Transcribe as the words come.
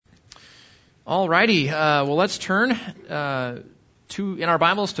Alrighty, well, let's turn in our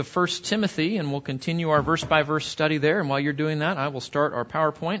Bibles to 1 Timothy, and we'll continue our verse-by-verse study there. And while you're doing that, I will start our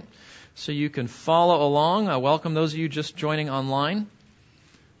PowerPoint so you can follow along. I welcome those of you just joining online.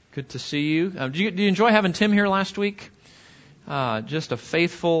 Good to see you. Did you enjoy having Tim here last week? Just a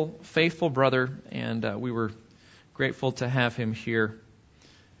faithful brother, and we were grateful to have him here.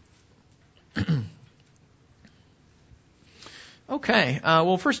 Okay,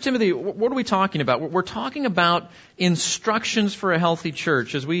 well, 1 Timothy, what are we talking about? We're talking about instructions for a healthy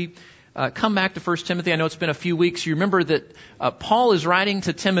church. As we come back to 1 Timothy, I know it's been a few weeks. You remember that Paul is writing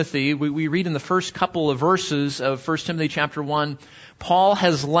to Timothy. We read in the first couple of verses of 1 Timothy chapter 1, Paul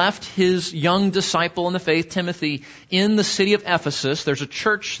has left his young disciple in the faith, Timothy, in the city of Ephesus. There's a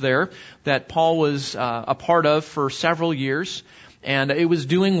church there that Paul was a part of for several years, and it was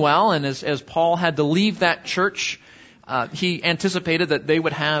doing well. And as Paul had to leave that church, he anticipated that they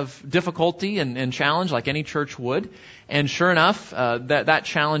would have difficulty and challenge like any church would. And sure enough, that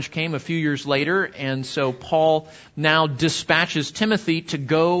challenge came a few years later. And so Paul now dispatches Timothy to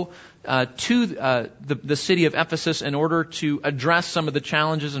go to the city of Ephesus in order to address some of the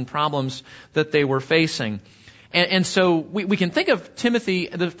challenges and problems that they were facing. And so we can think of Timothy,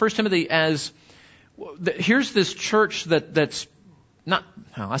 the 1 Timothy, as here's this church that's not,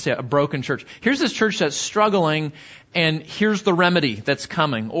 I say a broken church. Here's this church that's struggling, and here's the remedy that's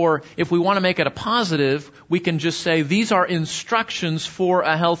coming. Or if we want to make it a positive, we can just say these are instructions for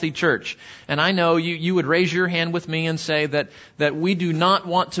a healthy church. And I know you would raise your hand with me and say that we do not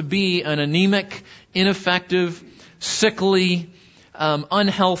want to be an anemic, ineffective, sickly,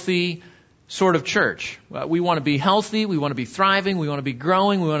 unhealthy sort of church. We want to be healthy, we want to be thriving, we want to be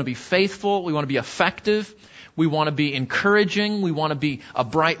growing, we want to be faithful, we want to be effective. We want to be encouraging. We want to be a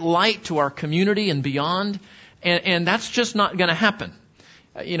bright light to our community and beyond. And that's just not going to happen.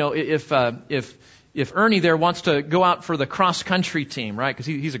 If Ernie there wants to go out for the cross-country team, right, because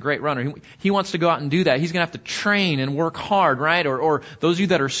he's a great runner, he wants to go out and do that, he's going to have to train and work hard, right? Or those of you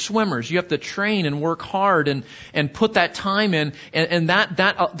that are swimmers, you have to train and work hard and put that time in. And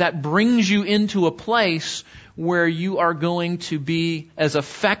that brings you into a place where you are going to be as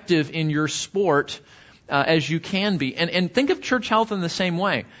effective in your sport as you can be. And think of church health in the same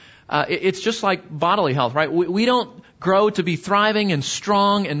way. It's just like bodily health, right? We don't grow to be thriving and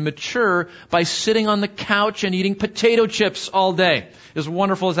strong and mature by sitting on the couch and eating potato chips all day, as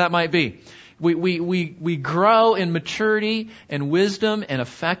wonderful as that might be. We grow in maturity and wisdom and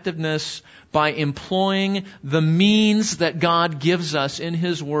effectiveness by employing the means that God gives us in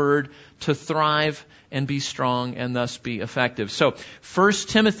His Word to thrive and be strong and thus be effective. So 1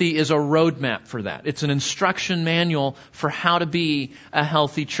 Timothy is a roadmap for that. It's an instruction manual for how to be a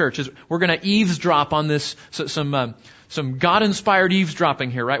healthy church. We're going to eavesdrop on this, some God-inspired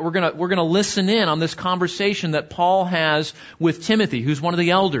eavesdropping here, right? We're going to listen in on this conversation that Paul has with Timothy, who's one of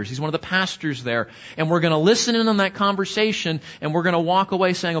the elders. He's one of the pastors there. And we're going to listen in on that conversation, and we're going to walk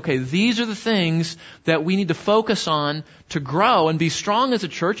away saying, okay, these are the things that we need to focus on to grow and be strong as a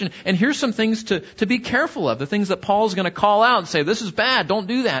church. And here's some things to be careful of, the things that Paul's going to call out and say, this is bad, don't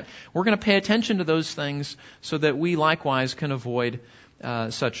do that. We're going to pay attention to those things so that we likewise can avoid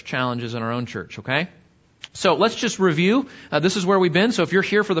such challenges in our own church, okay? So let's just review. This is where we've been. So if you're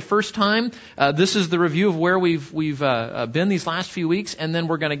here for the first time, this is the review of where we've been these last few weeks, and then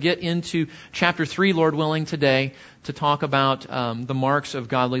we're going to get into chapter 3, Lord willing, today to talk about the marks of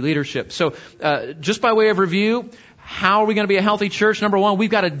godly leadership. So just by way of review, how are we going to be a healthy church? Number one, we've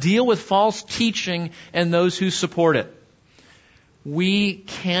got to deal with false teaching and those who support it. We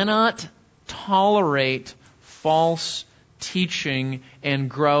cannot tolerate false teaching and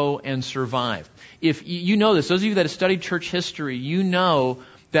grow and survive. If you know this, those of you that have studied church history, you know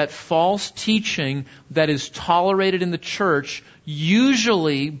that false teaching that is tolerated in the church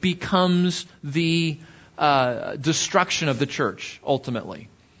usually becomes the destruction of the church, ultimately.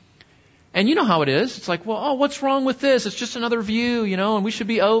 And you know how it is. It's like, well, what's wrong with this? It's just another view, and we should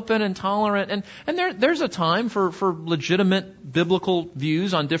be open and tolerant. And there's a time for legitimate biblical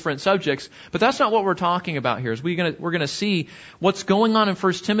views on different subjects, but that's not what we're talking about here. We're going to see what's going on in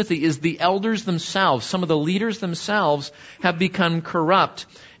 1 Timothy is the elders themselves, some of the leaders themselves have become corrupt.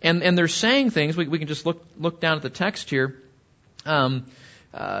 And they're saying things, we can just look down at the text here. They're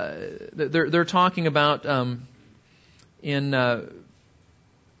talking about, in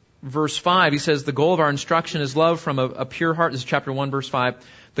verse 5, he says, the goal of our instruction is love from a pure heart. This is chapter 1, verse 5.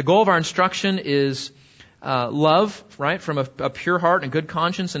 The goal of our instruction is love, right, from a pure heart and good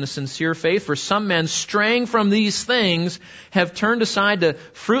conscience and a sincere faith. For some men, straying from these things, have turned aside to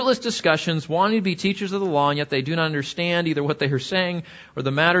fruitless discussions, wanting to be teachers of the law, and yet they do not understand either what they are saying or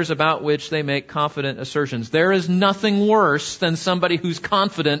the matters about which they make confident assertions. There is nothing worse than somebody who's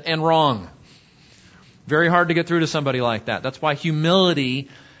confident and wrong. Very hard to get through to somebody like that. That's why humility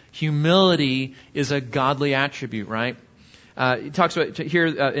is a godly attribute, right? He talks about here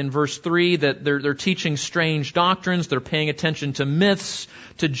in verse 3 that they're teaching strange doctrines, they're paying attention to myths,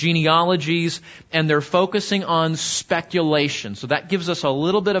 to genealogies, and they're focusing on speculation. So that gives us a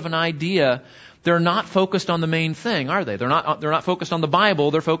little bit of an idea. They're not focused on the main thing, are they? They're not focused on the Bible,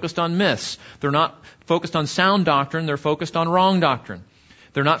 they're focused on myths. They're not focused on sound doctrine, they're focused on wrong doctrine.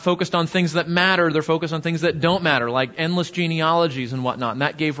 They're not focused on things that matter, they're focused on things that don't matter, like endless genealogies and whatnot. And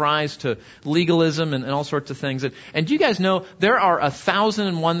that gave rise to legalism and all sorts of things. And do you guys know, there are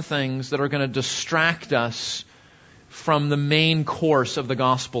 1,001 things that are going to distract us from the main course of the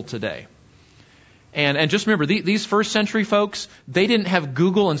gospel today. And just remember, these first century folks, they didn't have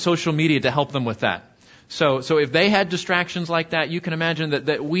Google and social media to help them with that. So if they had distractions like that, you can imagine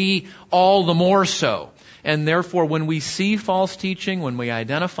that we all the more so. And therefore, when we see false teaching, when we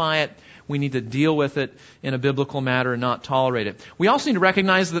identify it, we need to deal with it in a biblical manner and not tolerate it. We also need to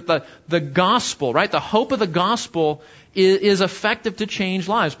recognize that the gospel, right, the hope of the gospel is effective to change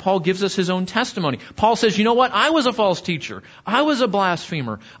lives. Paul gives us his own testimony. Paul says, you know what? I was a false teacher. I was a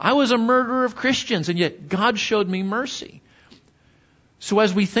blasphemer. I was a murderer of Christians, and yet God showed me mercy. So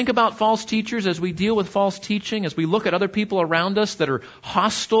as we think about false teachers, as we deal with false teaching, as we look at other people around us that are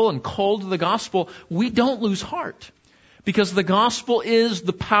hostile and cold to the gospel, we don't lose heart. Because the gospel is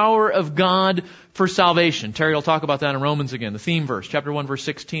the power of God for salvation. Terry will talk about that in Romans again, the theme verse, chapter 1, verse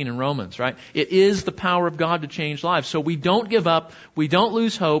 16 in Romans, right? It is the power of God to change lives. So we don't give up, we don't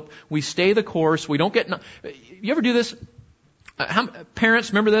lose hope, we stay the course, we don't get... You ever do this? Parents,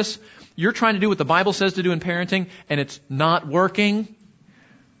 remember this? You're trying to do what the Bible says to do in parenting, and it's not working.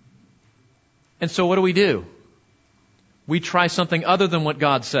 And so what do? We try something other than what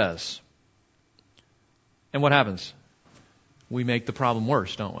God says. And what happens? We make the problem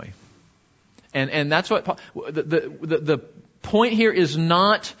worse, don't we? And that's what the point here is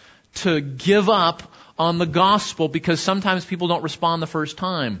not to give up on the gospel because sometimes people don't respond the first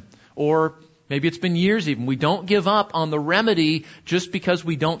time. Or maybe it's been years even. We don't give up on the remedy just because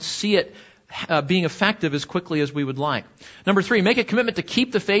we don't see it being effective as quickly as we would like. Number 3, make a commitment to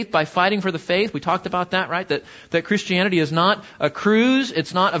keep the faith by fighting for the faith. We talked about that, right? That Christianity is not a cruise.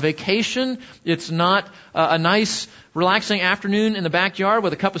 It's not a vacation. It's not a nice, relaxing afternoon in the backyard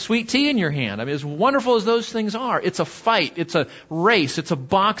with a cup of sweet tea in your hand. I mean, as wonderful as those things are, it's a fight. It's a race. It's a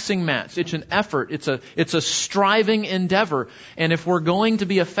boxing match. It's an effort. It's a striving endeavor. And if we're going to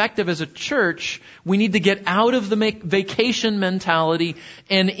be effective as a church, we need to get out of the vacation mentality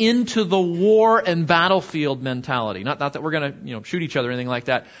and into the war and battlefield mentality. Not that we're going to, shoot each other or anything like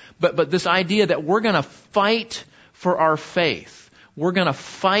that, but this idea that we're going to fight for our faith. We're going to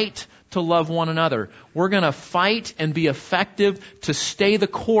fight to love one another. We're going to fight and be effective to stay the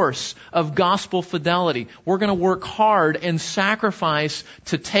course of gospel fidelity. We're going to work hard and sacrifice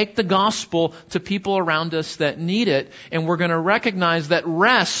to take the gospel to people around us that need it. And we're going to recognize that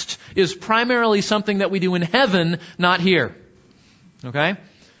rest is primarily something that we do in heaven, not here. Okay?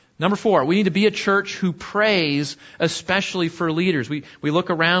 Number 4, we need to be a church who prays, especially for leaders. We look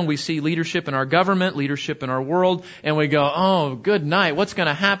around, we see leadership in our government, leadership in our world, and we go, oh, good night, what's going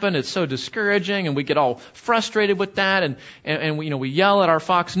to happen? It's so discouraging, and we get all frustrated with that, and we yell at our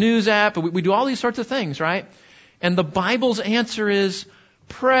Fox News app, and we do all these sorts of things, right? And the Bible's answer is,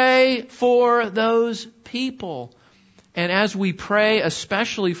 pray for those people. And as we pray,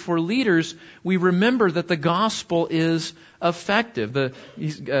 especially for leaders, we remember that the gospel is effective.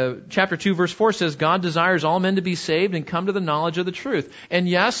 Chapter 2, verse 4 says, God desires all men to be saved and come to the knowledge of the truth. And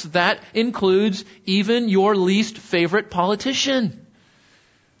yes, that includes even your least favorite politician.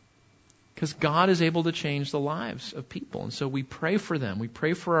 Because God is able to change the lives of people. And so we pray for them. We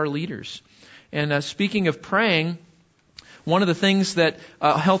pray for our leaders. And speaking of praying, one of the things that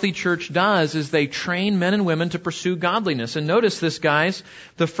a healthy church does is they train men and women to pursue godliness. And notice this, guys.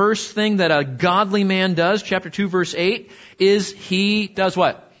 The first thing that a godly man does, chapter 2, verse 8, is he does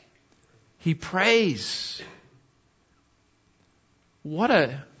what? He prays. What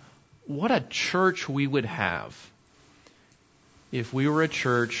a church we would have if we were a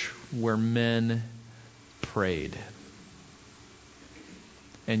church where men prayed.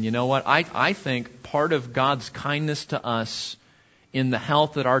 And you know what? I think part of God's kindness to us in the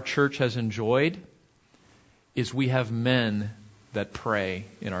health that our church has enjoyed is we have men that pray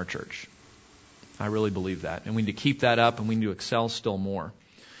in our church. I really believe that. And we need to keep that up, and we need to excel still more.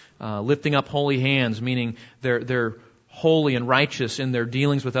 Lifting up holy hands, meaning they're holy and righteous in their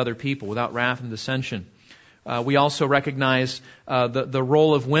dealings with other people without wrath and dissension. We also recognize the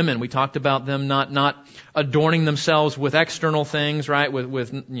role of women. We talked about them not adorning themselves with external things, right?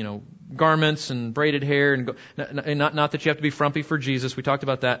 With garments and braided hair, and not that you have to be frumpy for Jesus. We talked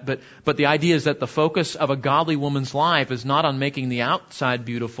about that, but the idea is that the focus of a godly woman's life is not on making the outside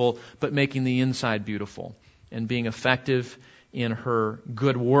beautiful, but making the inside beautiful, and being effective in her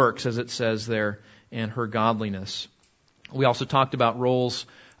good works, as it says there, and her godliness. We also talked about roles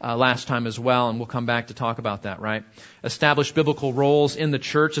last time as well, and we'll come back to talk about that, right? Establish biblical roles in the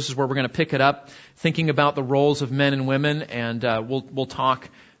church. This is where we're going to pick it up, thinking about the roles of men and women, and we'll talk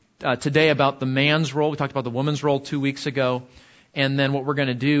today about the man's role. We talked about the woman's role 2 weeks ago, and then what we're going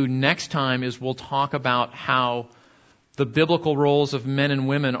to do next time is we'll talk about how the biblical roles of men and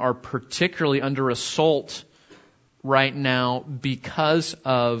women are particularly under assault right now because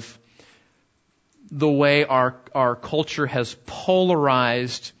of the way our culture has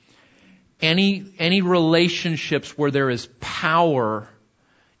polarized any relationships where there is power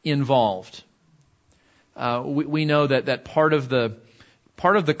involved. We know that part of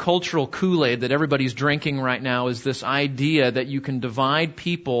the cultural Kool-Aid that everybody's drinking right now is this idea that you can divide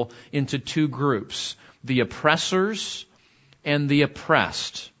people into two groups, the oppressors and the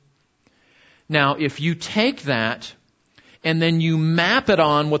oppressed. Now, if you take that and then you map it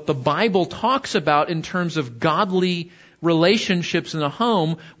on what the Bible talks about in terms of godly relationships in a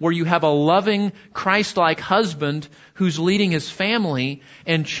home, where you have a loving, Christ-like husband who's leading his family,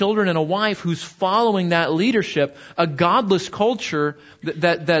 and children and a wife who's following that leadership, a godless culture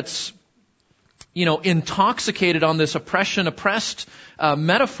that's intoxicated on this oppressed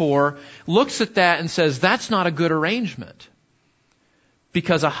metaphor, looks at that and says, that's not a good arrangement.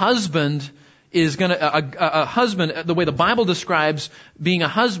 Because a husband is going to, a husband, the way the Bible describes being a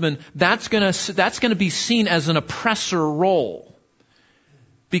husband, that's going to be seen as an oppressor role.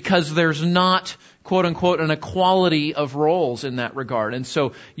 Because there's not, quote unquote, an equality of roles in that regard. And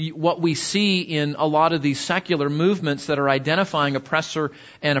so what we see in a lot of these secular movements that are identifying oppressor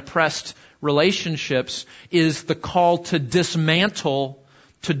and oppressed relationships is the call to dismantle,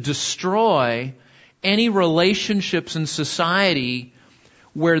 to destroy any relationships in society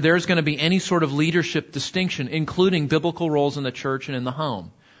where there's going to be any sort of leadership distinction, including biblical roles in the church and in the home.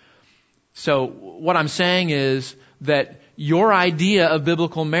 So what I'm saying is that your idea of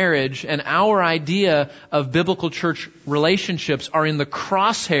biblical marriage and our idea of biblical church relationships are in the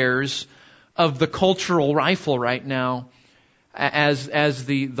crosshairs of the cultural rifle right now, as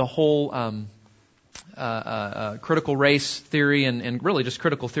the whole critical race theory and really just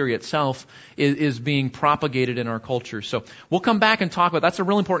critical theory itself is being propagated in our culture. So we'll come back and talk about that's a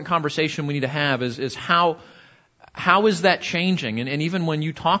really important conversation we need to have is how is that changing? And even when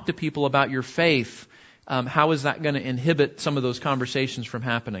you talk to people about your faith, how is that going to inhibit some of those conversations from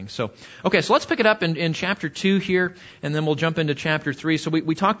happening? So let's pick it up in chapter 2 here, and then we'll jump into chapter 3. So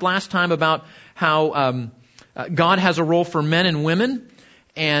we talked last time about how God has a role for men and women.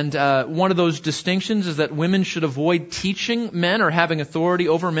 And one of those distinctions is that women should avoid teaching men or having authority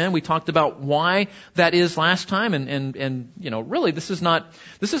over men. We talked about why that is last time, and really this is not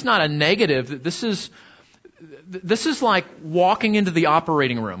a negative. This is like walking into the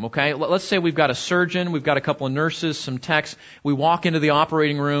operating room. Okay, let's say we've got a surgeon, we've got a couple of nurses, some techs. We walk into the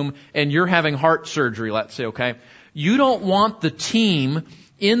operating room, and you're having heart surgery. Let's say, okay, you don't want the team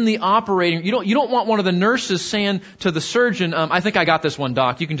in the operating, you don't want one of the nurses saying to the surgeon, I think I got this one,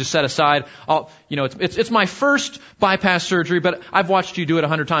 doc. You can just set aside. It's my first bypass surgery, but I've watched you do it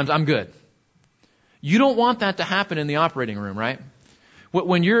 100 times. I'm good. You don't want that to happen in the operating room, right?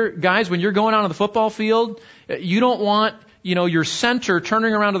 When you're going out on the football field, you don't want, your center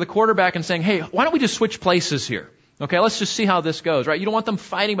turning around to the quarterback and saying, hey, why don't we just switch places here? Okay, let's just see how this goes, right? You don't want them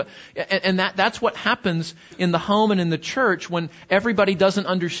fighting, and that's what happens in the home and in the church when everybody doesn't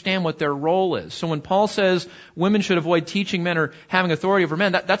understand what their role is. So when Paul says women should avoid teaching men or having authority over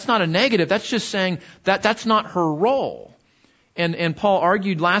men, that's not a negative. That's just saying that's not her role. And Paul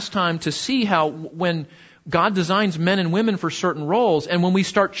argued last time to see how when God designs men and women for certain roles, and when we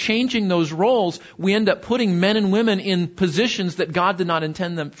start changing those roles, we end up putting men and women in positions that God did not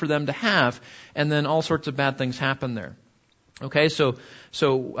intend for them to have, and then all sorts of bad things happen there. Okay, so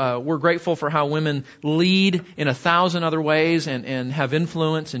we're grateful for how women lead in 1,000 other ways and have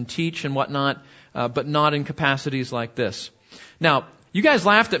influence and teach and whatnot, but not in capacities like this. Now, you guys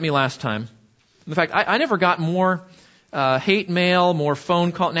laughed at me last time. In fact, I never got more hate mail, more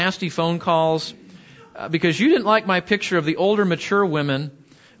nasty phone calls, because you didn't like my picture of the older, mature women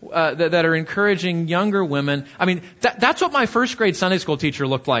that are encouraging younger women. I mean, that's what my first grade Sunday school teacher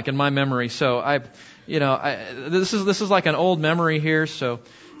looked like in my memory. So this is like an old memory here. So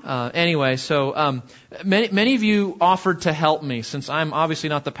anyway, many of you offered to help me since I'm obviously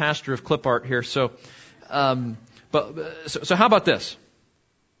not the pastor of Clip Art here. So how about this?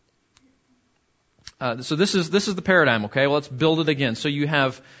 So this is the paradigm. Okay, well, let's build it again. So you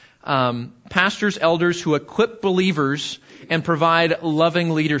have pastors, elders who equip believers and provide loving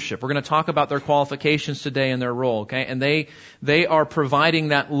leadership. We're going to talk about their qualifications today and their role, okay? And they are providing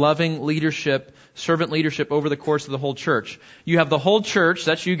that loving leadership, servant leadership over the course of the whole church. You have the whole church,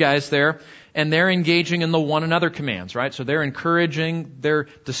 that's you guys there, and they're engaging in the one another commands, right? So they're encouraging, they're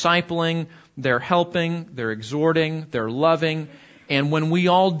discipling, they're helping, they're exhorting, they're loving. And when we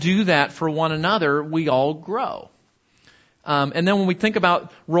all do that for one another, we all grow. And then when we think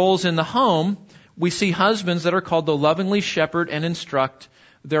about roles in the home, we see husbands that are called to lovingly shepherd and instruct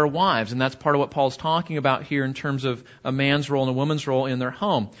their wives. And that's part of what Paul's talking about here in terms of a man's role and a woman's role in their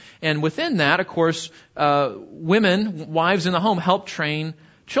home. And within that, of course, women, wives in the home, help train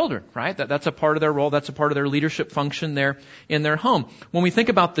children, right? That's a part of their role. That's a part of their leadership function there in their home. When we think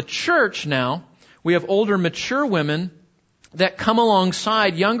about the church now, we have older, mature women that come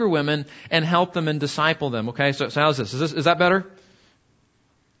alongside younger women and help them and disciple them. Okay, so how's this? Is that better?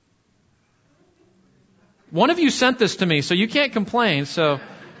 One of you sent this to me, so you can't complain. So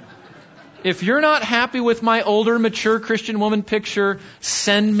if you're not happy with my older, mature Christian woman picture,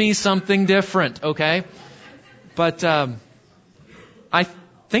 send me something different, okay? But I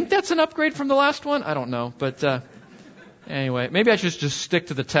think that's an upgrade from the last one. I don't know. But anyway, maybe I should just stick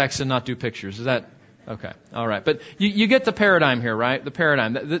to the text and not do pictures. Is that okay? All right. But you get the paradigm here, right? The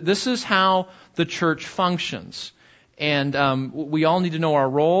paradigm. This is how the church functions. And we all need to know our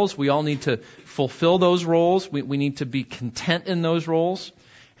roles. We all need to fulfill those roles. We need to be content in those roles.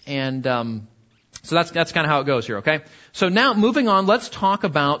 And so that's kind of how it goes here, okay? So now, moving on, let's talk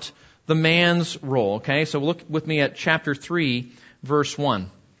about the man's role, okay? So look with me at chapter 3, verse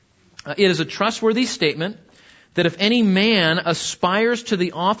 1. It is a trustworthy statement that if any man aspires to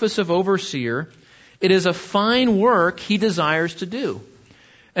the office of overseer, it is a fine work he desires to do.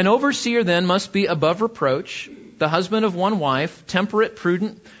 An overseer then must be above reproach, the husband of one wife, temperate,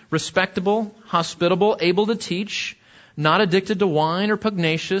 prudent, respectable, hospitable, able to teach, not addicted to wine or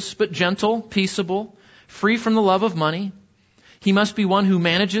pugnacious, but gentle, peaceable, free from the love of money. He must be one who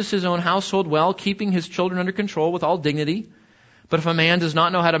manages his own household well, keeping his children under control with all dignity. But if a man does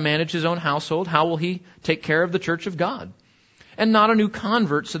not know how to manage his own household, how will he take care of the church of God? And not a new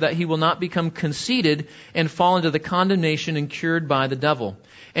convert, so that he will not become conceited and fall into the condemnation incurred by the devil.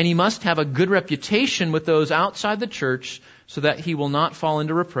 And he must have a good reputation with those outside the church, so that he will not fall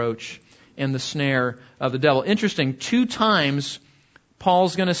into reproach and the snare of the devil. Interesting, 2 times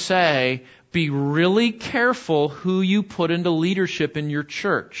Paul's going to say, be really careful who you put into leadership in your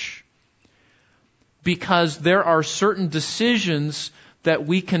church. Because there are certain decisions that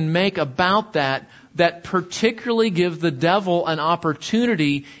we can make about that particularly give the devil an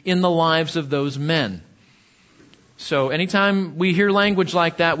opportunity in the lives of those men. So anytime we hear language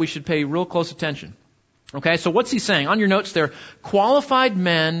like that, we should pay real close attention. Okay, so what's he saying? On your notes there, qualified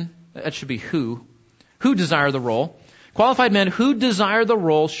men, that should be who desire the role. Qualified men who desire the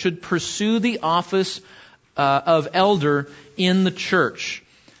role should pursue the office of elder in the church.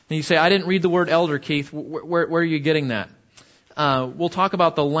 And you say, I didn't read the word elder, Keith. Where are you getting that? We'll talk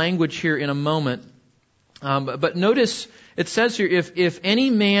about the language here in a moment. But notice it says here, if any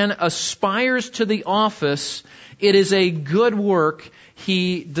man aspires to the office, it is a good work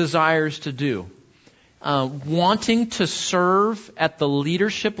he desires to do. Wanting to serve at the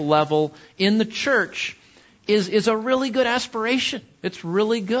leadership level in the church is a really good aspiration. It's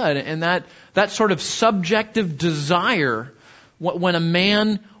really good. And that sort of subjective desire, when a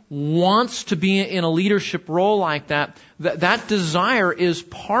man wants to be in a leadership role like that desire is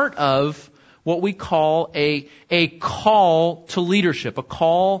part of what we call a call to leadership, a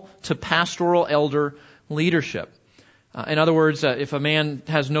call to pastoral elder leadership. In other words, if a man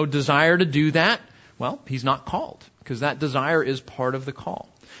has no desire to do that, well, he's not called, because that desire is part of the call.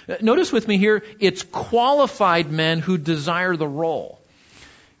 Notice with me here, it's qualified men who desire the role.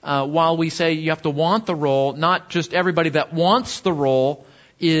 While we say you have to want the role, not just everybody that wants the role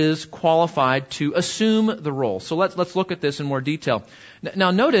is qualified to assume the role. So let's look at this in more detail.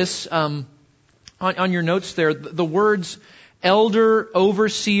 Now notice on your notes there, the words elder,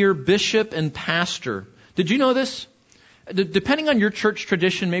 overseer, bishop, and pastor. Did you know this? Depending on your church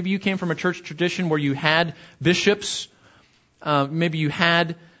tradition, maybe you came from a church tradition where you had bishops, maybe you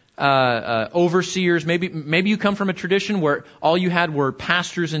had overseers. Maybe you come from a tradition where all you had were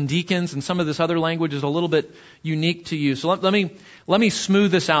pastors and deacons, and some of this other language is a little bit unique to you. So let me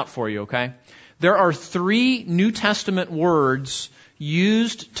smooth this out for you, okay? There are 3 New Testament words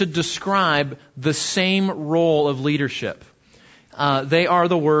used to describe the same role of leadership. They are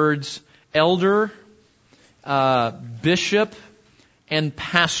the words elder, bishop, and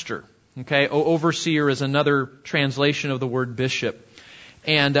pastor. Okay, overseer is another translation of the word bishop.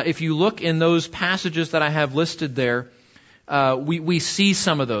 And if you look in those passages that I have listed there, we see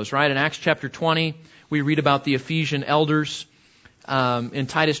some of those, right? In Acts chapter 20, we read about the Ephesian elders. In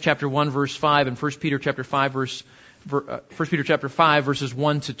Titus chapter 1 verse 5 and 1 Peter chapter 5 verses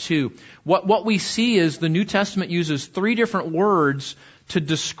 1 to 2. What we see is the New Testament uses 3 different words to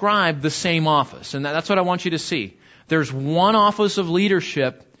describe the same office. And that's what I want you to see. There's one office of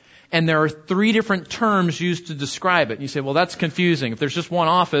leadership, and there are 3 different terms used to describe it. And you say, well, that's confusing. If there's just one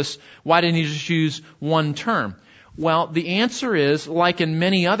office, why didn't he just use one term? Well, the answer is, like in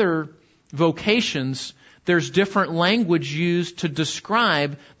many other vocations, there's different language used to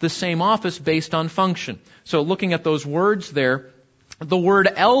describe the same office based on function. So looking at those words there, the word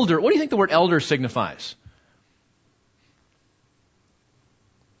elder, what do you think the word elder signifies?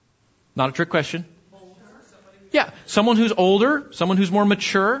 Not a trick question. Yeah, someone who's older, someone who's more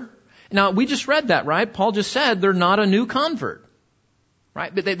mature. Now, we just read that, right? Paul just said they're not a new convert,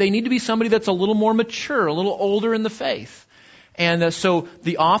 right? But they need to be somebody that's a little more mature, a little older in the faith. And so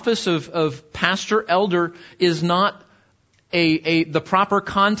the office of pastor elder is not the proper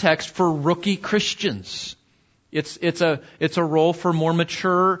context for rookie Christians. It's a role for more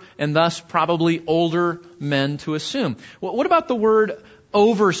mature and thus probably older men to assume. Well, what about the word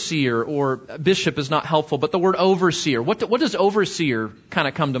overseer, or bishop is not helpful, but the word overseer? What does overseer kind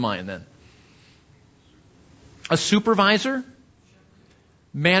of come to mind then? A supervisor?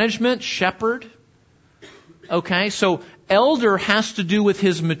 Management? Shepherd? Okay, so elder has to do with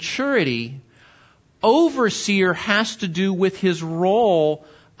his maturity. Overseer has to do with his role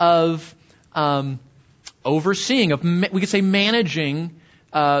of overseeing, we could say managing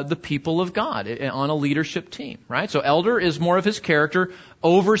the people of God on a leadership team, right? So elder is more of his character.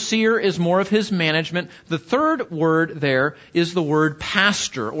 Overseer is more of his management. The third word there is the word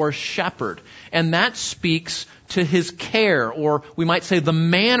pastor or shepherd. And that speaks to his care, or we might say the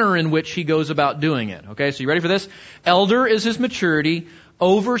manner in which he goes about doing it. Okay, so you ready for this? Elder is his maturity.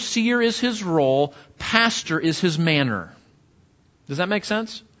 Overseer is his role. Pastor is his manner. Does that make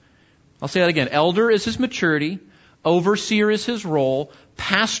sense? I'll say that again. Elder is his maturity. Overseer is his role.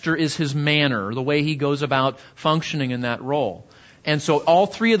 Pastor is his manner, the way he goes about functioning in that role. And so all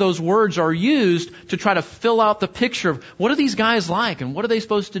 3 of those words are used to try to fill out the picture of what are these guys like, and what are they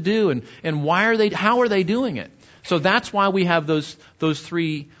supposed to do, and how are they doing it? So that's why we have those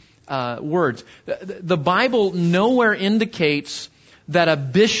 3 words. The Bible nowhere indicates that a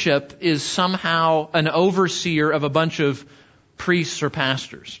bishop is somehow an overseer of a bunch of priests or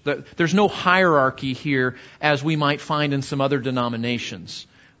pastors. There's no hierarchy here as we might find in some other denominations.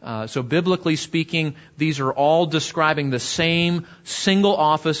 So biblically speaking, these are all describing the same single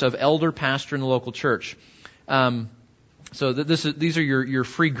office of elder pastor in the local church. So these are your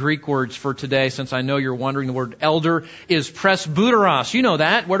free Greek words for today, since I know you're wondering. The word elder is presbyteros. You know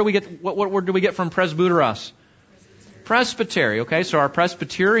that. What word do we get from presbyteros? Presbytery. Okay, so our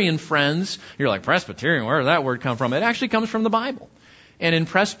Presbyterian friends, you're like, Presbyterian, where did that word come from? It actually comes from the Bible. And in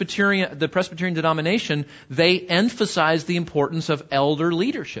the Presbyterian denomination, they emphasize the importance of elder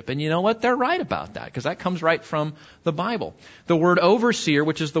leadership. And you know what? They're right about that, because that comes right from the Bible. The word overseer,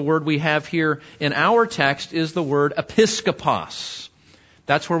 which is the word we have here in our text, is the word episkopos.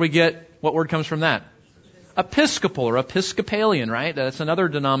 That's where we get, what word comes from that? Episcopal or Episcopalian, right? That's another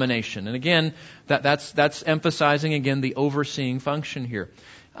denomination. And again, that's emphasizing again the overseeing function here.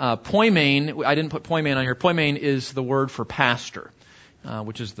 Poimen, I didn't put poimen on here. Poimen is the word for pastor,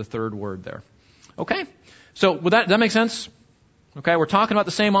 which is the third word there. Okay? So does that make sense? Okay, we're talking about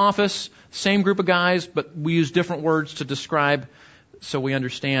the same office, same group of guys, but we use different words to describe so we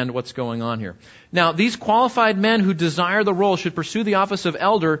understand what's going on here. Now, these qualified men who desire the role should pursue the office of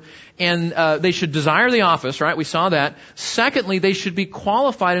elder, and they should desire the office, right? We saw that. Secondly, they should be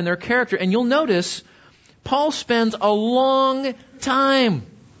qualified in their character. And you'll notice Paul spends a long time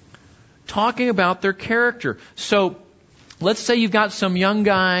talking about their character. So let's say you've got some young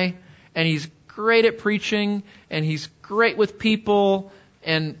guy, and he's great at preaching, and he's great with people,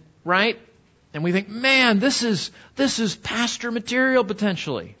 and right? And we think, man, this is pastor material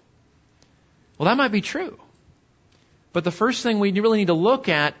potentially. Well, that might be true. But the first thing we really need to look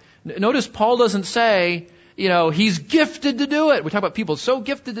at, notice Paul doesn't say, he's gifted to do it. We talk about people so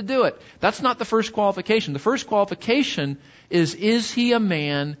gifted to do it. That's not the first qualification. The first qualification is he a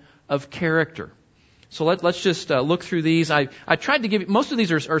man of character? So let's just look through these. I tried to give you, most of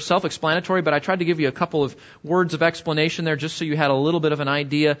these are self-explanatory, but I tried to give you a couple of words of explanation there just so you had a little bit of an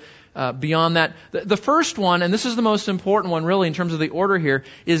idea beyond that. The first one, and this is the most important one really in terms of the order here,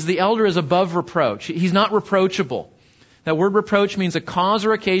 is the elder is above reproach. He's not reproachable. That word reproach means a cause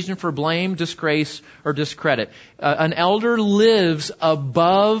or occasion for blame, disgrace, or discredit. An elder lives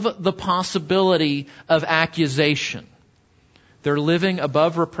above the possibility of accusation. They're living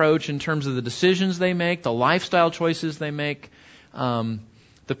above reproach in terms of the decisions they make, the lifestyle choices they make,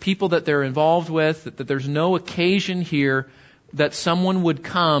 the people that they're involved with, that there's no occasion here that someone would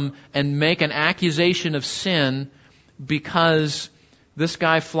come and make an accusation of sin because this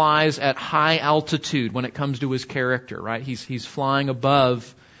guy flies at high altitude when it comes to his character, right? He's flying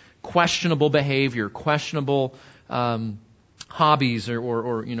above questionable behavior, questionable hobbies,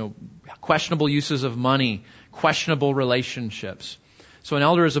 or questionable uses of money, questionable relationships. So an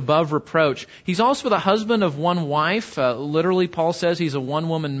elder is above reproach. He's also the husband of one wife. Literally, Paul says he's a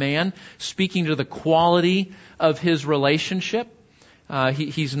one-woman man, speaking to the quality of his relationship.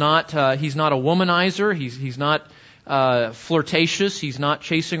 He's not a womanizer. He's not flirtatious. He's not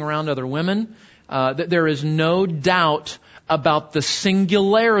chasing around other women. There is no doubt about the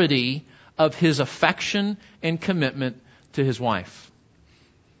singularity of his affection and commitment to his wife.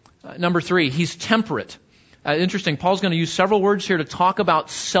 Number 3, he's temperate. Interesting, Paul's going to use several words here to talk about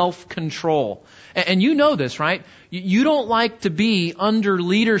self-control. And you know this, right? You don't like to be under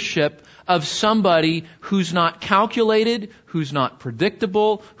leadership of somebody who's not calculated, who's not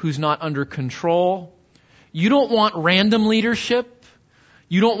predictable, who's not under control. You don't want random leadership.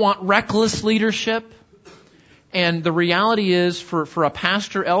 You don't want reckless leadership. And the reality is, for a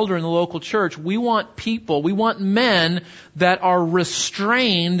pastor elder in the local church, we want men that are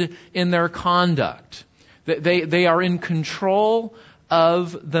restrained in their conduct. They are in control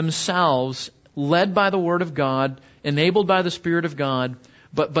of themselves, led by the Word of God, enabled by the Spirit of God,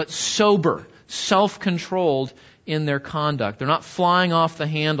 but sober, self-controlled in their conduct. They're not flying off the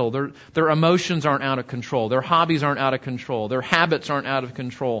handle. Their emotions aren't out of control. Their hobbies aren't out of control. Their habits aren't out of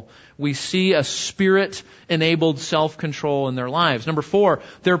control. We see a Spirit-enabled self-control in their lives. Number 4,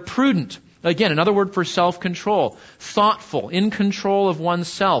 they're prudent. Again, another word for self-control. Thoughtful, in control of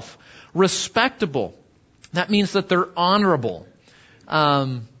oneself. Respectable. That means that they're honorable.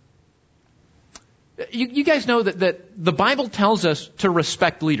 You guys know that the Bible tells us to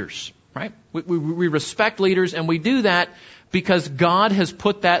respect leaders, right? We respect leaders, and we do that because God has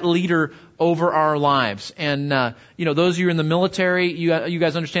put that leader over our lives. And those of you in the military, you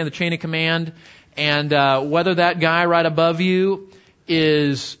guys understand the chain of command, and whether that guy right above you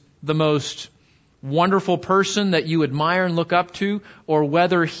is the most wonderful person that you admire and look up to, or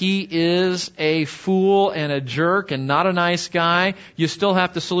whether he is a fool and a jerk and not a nice guy, you still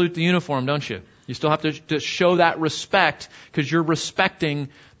have to salute the uniform, don't you? You still have to show that respect because you're respecting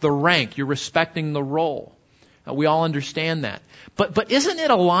the rank, you're respecting the role. We all understand that. But isn't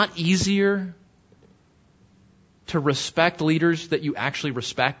it a lot easier to respect leaders that you actually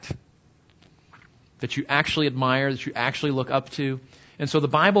respect, that you actually admire, that you actually look up to? And so the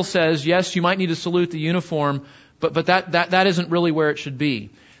Bible says, yes, you might need to salute the uniform, but that isn't really where it should be.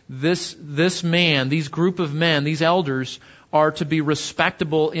 This man, these group of men, these elders are to be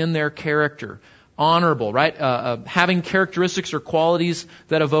respectable in their character, honorable, right? Having characteristics or qualities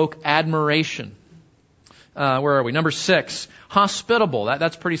that evoke admiration. Where are we? Number 6, hospitable.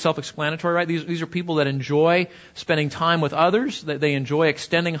 That's pretty self-explanatory, right? These are people that enjoy spending time with others. They enjoy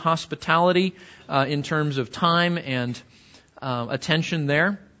extending hospitality in terms of time and attention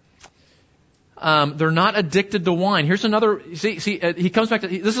there. They're not addicted to wine. Here's another, see, he comes back to,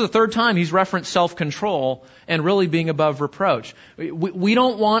 this is the third time he's referenced self-control and really being above reproach. We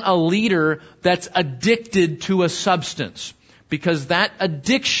don't want a leader that's addicted to a substance, because that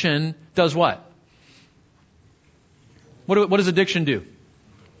addiction does what? What does addiction do?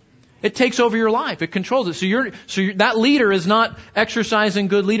 It takes over your life. It controls it. So that leader is not exercising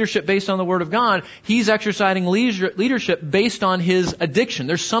good leadership based on the Word of God. He's exercising leadership based on his addiction.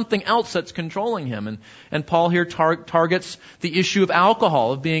 There's something else that's controlling him. And Paul here targets the issue of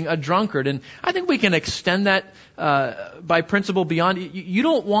alcohol, of being a drunkard. And I think we can extend that by principle beyond. You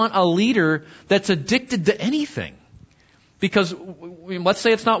don't want a leader that's addicted to anything. Because let's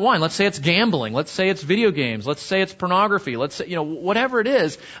say it's not wine, let's say it's gambling, let's say it's video games, let's say it's pornography, let's say, whatever it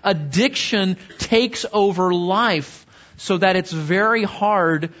is, addiction takes over life so that it's very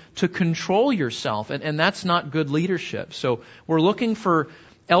hard to control yourself. And that's not good leadership. So we're looking for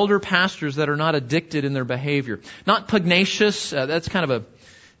elder pastors that are not addicted in their behavior. Not pugnacious, that's kind of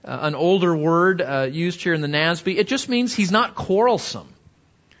an older word used here in the NASB. It just means he's not quarrelsome.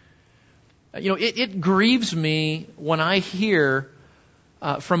 It grieves me when I hear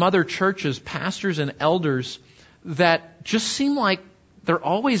from other churches, pastors and elders, that just seem like they're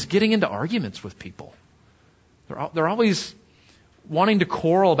always getting into arguments with people. They're always wanting to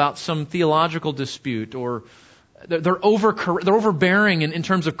quarrel about some theological dispute, or they're overbearing in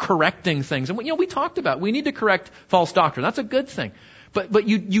terms of correcting things. And we talked about we need to correct false doctrine. That's a good thing. But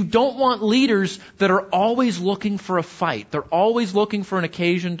you don't want leaders that are always looking for a fight. They're always looking for an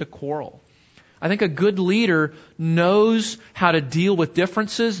occasion to quarrel. I think a good leader knows how to deal with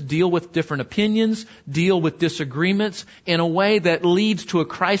differences, deal with different opinions, deal with disagreements in a way that leads to a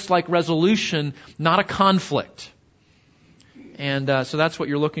Christ-like resolution, not a conflict. And so that's what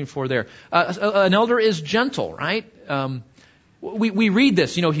you're looking for there. An elder is gentle, right? We read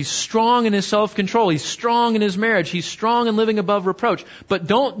this, he's strong in his self-control, he's strong in his marriage, he's strong in living above reproach. But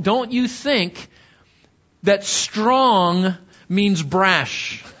don't you think that strong means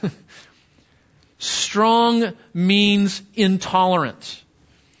brash? Strong means intolerant.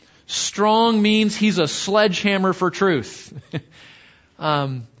 Strong means he's a sledgehammer for truth.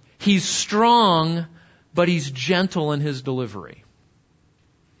 He's strong, but he's gentle in his delivery.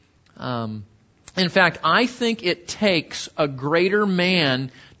 In fact, I think it takes a greater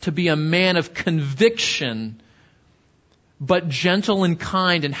man to be a man of conviction, but gentle and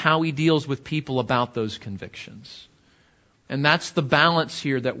kind in how he deals with people about those convictions. And that's the balance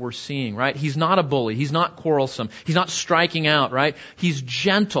here that we're seeing, right? He's not a bully. He's not quarrelsome. He's not striking out, right? He's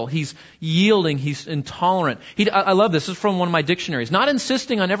gentle. He's yielding. He's intolerant. I love this. This is from one of my dictionaries. Not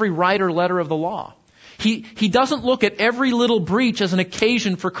insisting on every right or letter of the law. He doesn't look at every little breach as an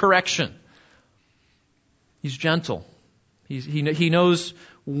occasion for correction. He's gentle. He knows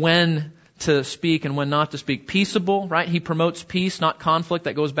when to speak and when not to speak. Peaceable, right? He promotes peace, not conflict.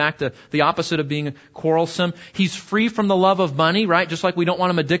 That goes back to the opposite of being quarrelsome. He's free from the love of money, right? Just like we don't want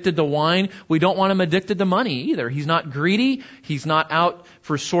him addicted to wine, we don't want him addicted to money either. He's not greedy. He's not out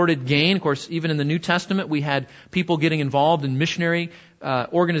for sordid gain. Of course, even in the New Testament, we had people getting involved in missionary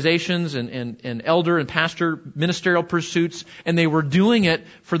organizations and elder and pastor ministerial pursuits, and they were doing it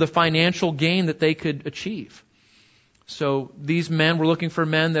for the financial gain that they could achieve. So these men, we're looking for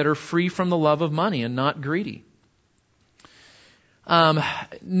men that are free from the love of money and not greedy.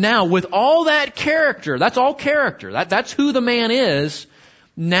 Now, with all that character, that's all character. That's who the man is.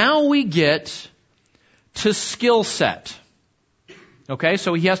 Now we get to skill set. Okay,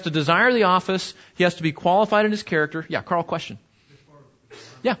 so he has to desire the office. He has to be qualified in his character. Yeah, Carl, question.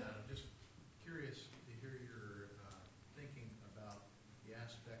 Yeah. Just curious to hear your thinking about the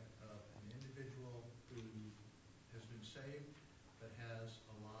aspect of an individual who has been saved but has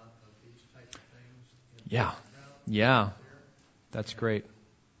a lot of these types of things. Yeah. That's great.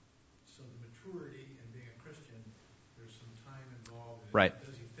 So the maturity in being a Christian, there's some time involved. Right.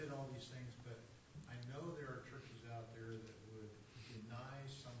 Does he fit all these things? But I know there are churches out there that would deny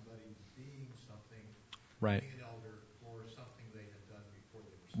somebody being something, Right. being an elder, for something they had done before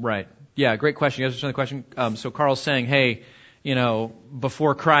they were saved. Right. Yeah, great question. You guys understand the question? So Carl's saying, hey,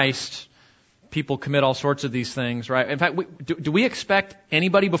 before Christ, people commit all sorts of these things, right? In fact, do we expect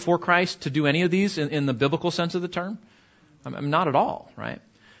anybody before Christ to do any of these in the biblical sense of the term? Not at all, right?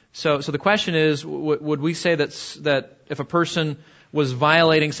 So the question is, would we say that if a person was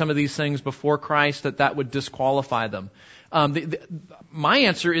violating some of these things before Christ, that would disqualify them? My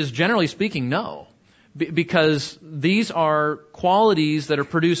answer is, generally speaking, no. Because these are qualities that are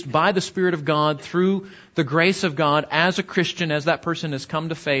produced by the Spirit of God through the grace of God as a Christian, as that person has come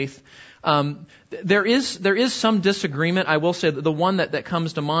to faith. There is some disagreement. I will say that the one that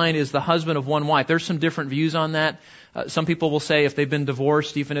comes to mind is the husband of one wife. There's some different views on that. Some people will say if they've been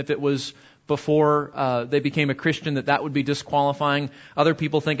divorced, even if it was before they became a Christian, that would be disqualifying. Other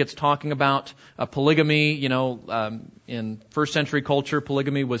people think it's talking about polygamy. In first century culture,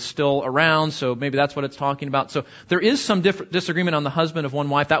 polygamy was still around, so maybe that's what it's talking about. So there is some disagreement on the husband of one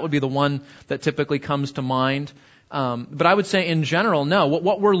wife. That would be the one that typically comes to mind. But I would say in general, no.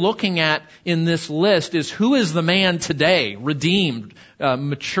 What we're looking at in this list is who is the man today, redeemed,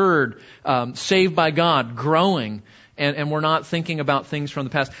 matured, saved by God, growing, and we're not thinking about things from the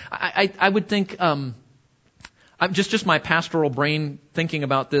past. I would think, I'm just my pastoral brain thinking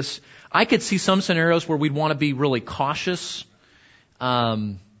about this. I could see some scenarios where we'd want to be really cautious.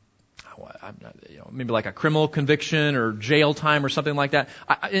 Maybe like a criminal conviction or jail time or something like that.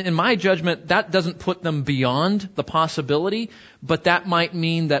 In my judgment, that doesn't put them beyond the possibility, but that might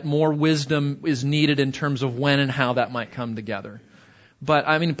mean that more wisdom is needed in terms of when and how that might come together. But,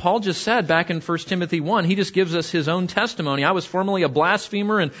 I mean, Paul just said back in 1 Timothy 1, he just gives us his own testimony. I was formerly a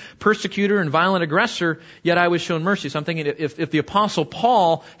blasphemer and persecutor and violent aggressor, yet I was shown mercy. So I'm thinking if the Apostle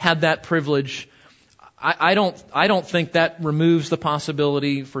Paul had that privilege, I don't think that removes the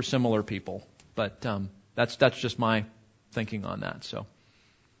possibility for similar people. But that's just my thinking on that. So,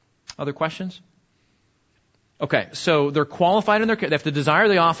 other questions? Okay, so they're qualified in their, they have to desire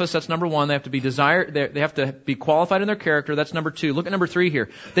the office, that's number one. They have to be qualified in their character, that's number two. Look at number three here.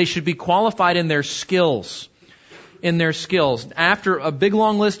 They should be qualified in their skills. In their skills. After a big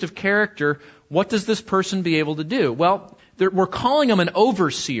long list of character, what does this person be able to do? Well, we're calling them an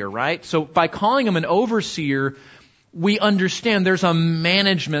overseer, right? So by calling them an overseer, we understand there's a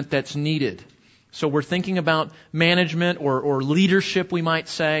management that's needed. So we're thinking about management or leadership, we might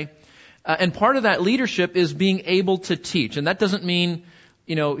say. And part of that leadership is being able to teach. And that doesn't mean,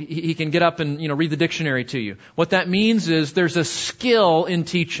 he can get up and, read the dictionary to you. What that means is there's a skill in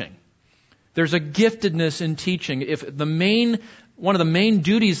teaching. There's a giftedness in teaching. If one of the main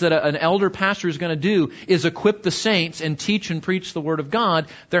duties that an elder pastor is going to do is equip the saints and teach and preach the Word of God,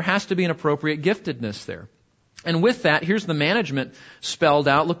 there has to be an appropriate giftedness there. And with that, here's the management spelled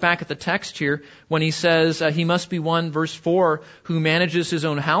out. Look back at the text here when he says he must be one, verse 4, who manages his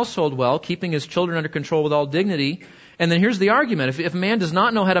own household well, keeping his children under control with all dignity. And then here's the argument. If a man does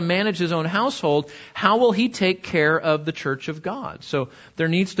not know how to manage his own household, how will he take care of the church of God? So there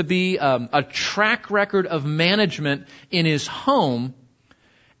needs to be a track record of management in his home,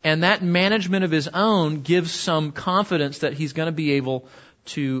 and that management of his own gives some confidence that he's going to be able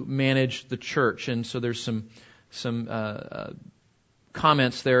to manage the church. And so there's some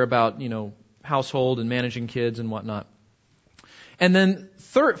comments there about, household and managing kids and whatnot. And then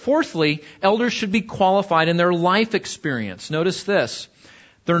fourthly, elders should be qualified in their life experience. Notice this.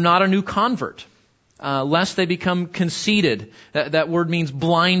 They're not a new convert, lest they become conceited. That word means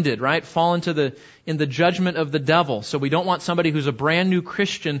blinded, right? Fall in the judgment of the devil. So we don't want somebody who's a brand new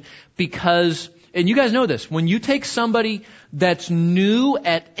Christian because, and you guys know this, when you take somebody that's new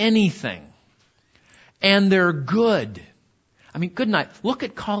at anything, and they're good. I mean, good night. Look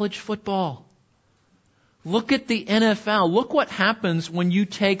at college football. Look at the NFL. Look what happens when you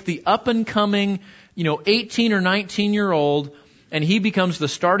take the up-and-coming, 18 or 19-year-old, and he becomes the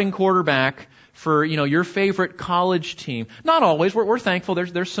starting quarterback for, your favorite college team. Not always. We're thankful.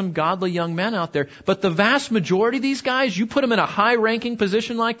 There's some godly young men out there. But the vast majority of these guys, you put them in a high-ranking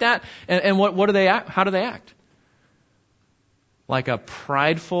position like that, and what do they act? How do they act? Like a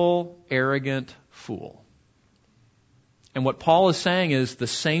prideful, arrogant fool. And what Paul is saying is the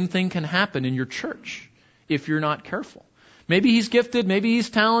same thing can happen in your church if you're not careful. Maybe he's gifted, maybe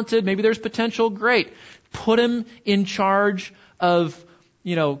he's talented, maybe there's potential, great. Put him in charge of,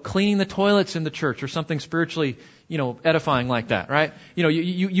 cleaning the toilets in the church or something spiritually, edifying like that, right?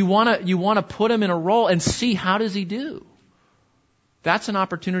 You want to put him in a role and see how does he do. That's an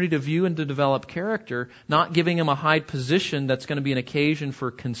opportunity to view and to develop character, not giving him a high position that's going to be an occasion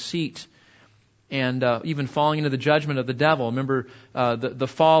for conceit and even falling into the judgment of the devil. Remember, the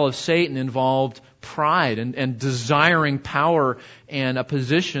fall of Satan involved pride and desiring power and a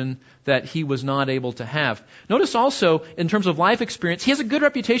position that he was not able to have. Notice also, in terms of life experience, he has a good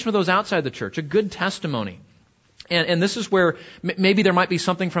reputation with those outside the church, a good testimony. And this is where maybe there might be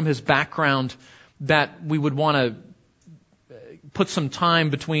something from his background that we would want to put some time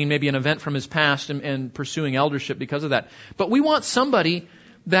between maybe an event from his past and pursuing eldership because of that. But we want somebody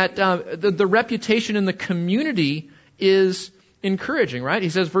that the reputation in the community is encouraging, right? He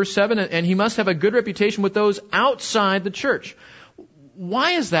says, verse 7, and he must have a good reputation with those outside the church.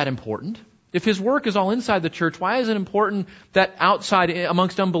 Why is that important? If his work is all inside the church, why is it important that outside,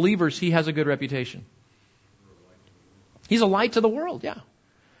 amongst unbelievers, he has a good reputation? He's a light to the world, yeah.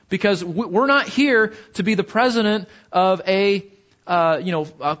 Because we're not here to be the president of a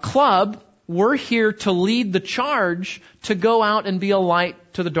club. We're here to lead the charge to go out and be a light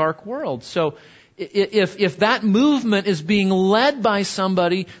to the dark world. So if that movement is being led by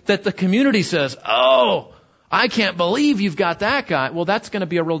somebody that the community says, oh, I can't believe you've got that guy, well, that's going to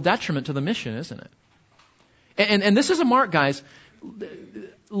be a real detriment to the mission, isn't it? And this is a mark, guys.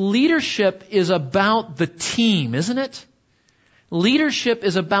 Leadership is about the team, isn't it? Leadership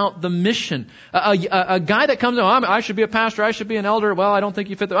is about the mission. A guy that comes, I should be a pastor, I should be an elder. Well, I don't think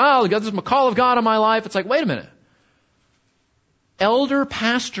you fit this is a call of God on my life. It's like, wait a minute. Elder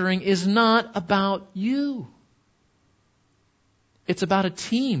pastoring is not about you. It's about a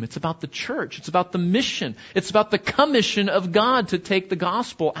team. It's about the church. It's about the mission. It's about the commission of God to take the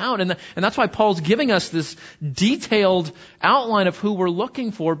gospel out. And that's why Paul's giving us this detailed outline of who we're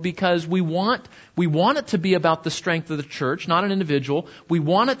looking for, because we want it to be about the strength of the church, not an individual. We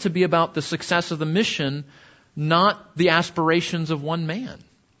want it to be about the success of the mission, not the aspirations of one man.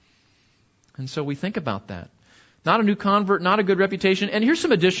 And so we think about that. Not a new convert, not a good reputation. And here's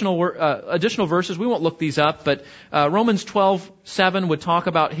some additional verses. We won't look these up, but Romans 12:7 would talk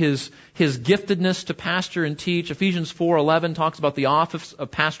about his giftedness to pastor and teach. Ephesians 4:11 talks about the office of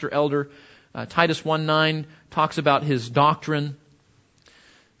pastor elder. Titus 1:9 talks about his doctrine.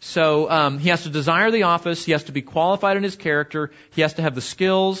 So he has to desire the office. He has to be qualified in his character. He has to have the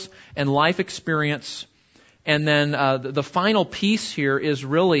skills and life experience. And then the final piece here is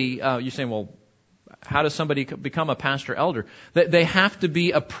really, you're saying, well, how does somebody become a pastor elder? They have to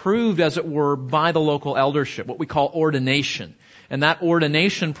be approved, as it were, by the local eldership, what we call ordination. And that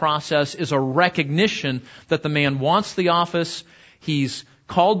ordination process is a recognition that the man wants the office. He's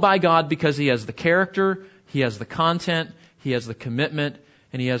called by God because he has the character, he has the content, he has the commitment,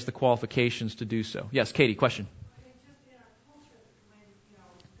 and he has the qualifications to do so. Yes, Katie, question.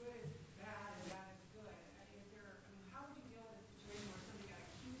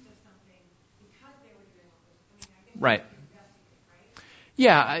 Right.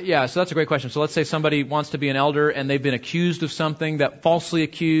 Yeah, so that's a great question. So let's say somebody wants to be an elder and they've been accused of something, that falsely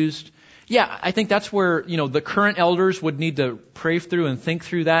accused. Yeah, I think that's where, the current elders would need to pray through and think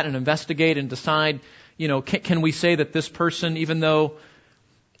through that and investigate and decide, can we say that this person, even though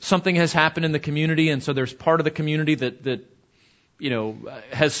something has happened in the community, and so there's part of the community that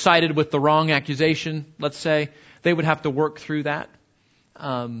has sided with the wrong accusation, let's say, they would have to work through that.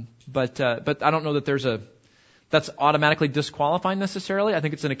 But I don't know that that's automatically disqualifying necessarily. I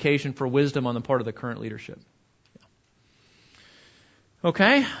think it's an occasion for wisdom on the part of the current leadership.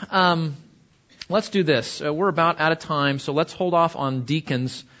 Okay, let's do this. We're about out of time, so let's hold off on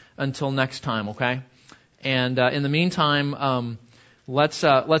deacons until next time, okay? And in the meantime,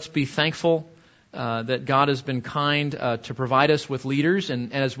 let's be thankful that God has been kind to provide us with leaders.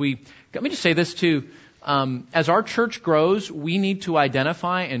 And let me just say this too. As our church grows, we need to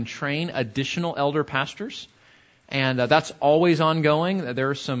identify and train additional elder pastors. And that's always ongoing.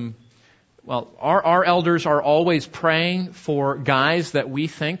 There are our elders are always praying for guys that we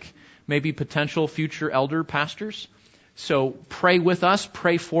think may be potential future elder pastors. So pray with us,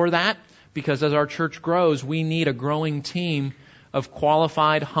 pray for that, because as our church grows, we need a growing team of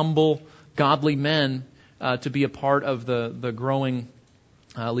qualified, humble, godly men to be a part of the growing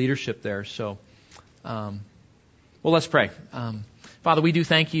leadership there. So, let's pray. Father, we do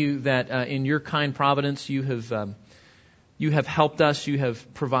thank you that in your kind providence you have helped us. You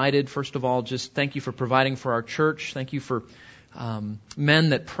have provided. First of all, just thank you for providing for our church. Thank you for men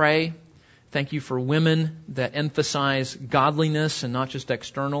that pray. Thank you for women that emphasize godliness and not just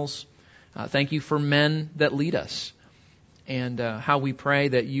externals. Thank you for men that lead us. And how we pray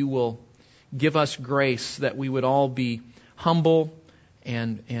that you will give us grace, that we would all be humble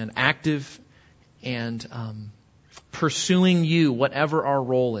and active and pursuing you, whatever our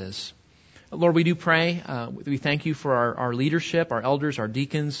role is. Lord, we do pray. We thank you for our leadership, our elders, our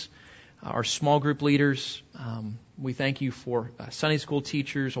deacons, our small group leaders. We thank you for Sunday school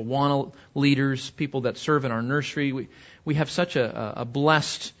teachers, Awana leaders, people that serve in our nursery. We have such a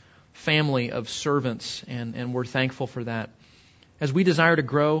blessed family of servants, and we're thankful for that. As we desire to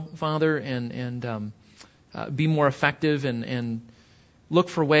grow, Father, and be more effective and look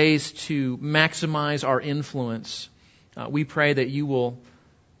for ways to maximize our influence, we pray that you will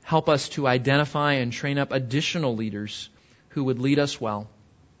help us to identify and train up additional leaders who would lead us well.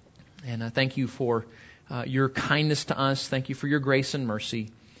 And I thank you for your kindness to us. Thank you for your grace and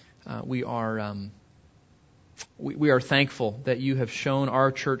mercy. We are thankful that you have shown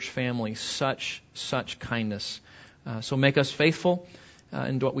our church family such kindness. So make us faithful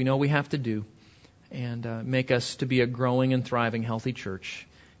in what we know we have to do, and make us to be a growing and thriving, healthy church.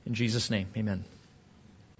 In Jesus' name, amen.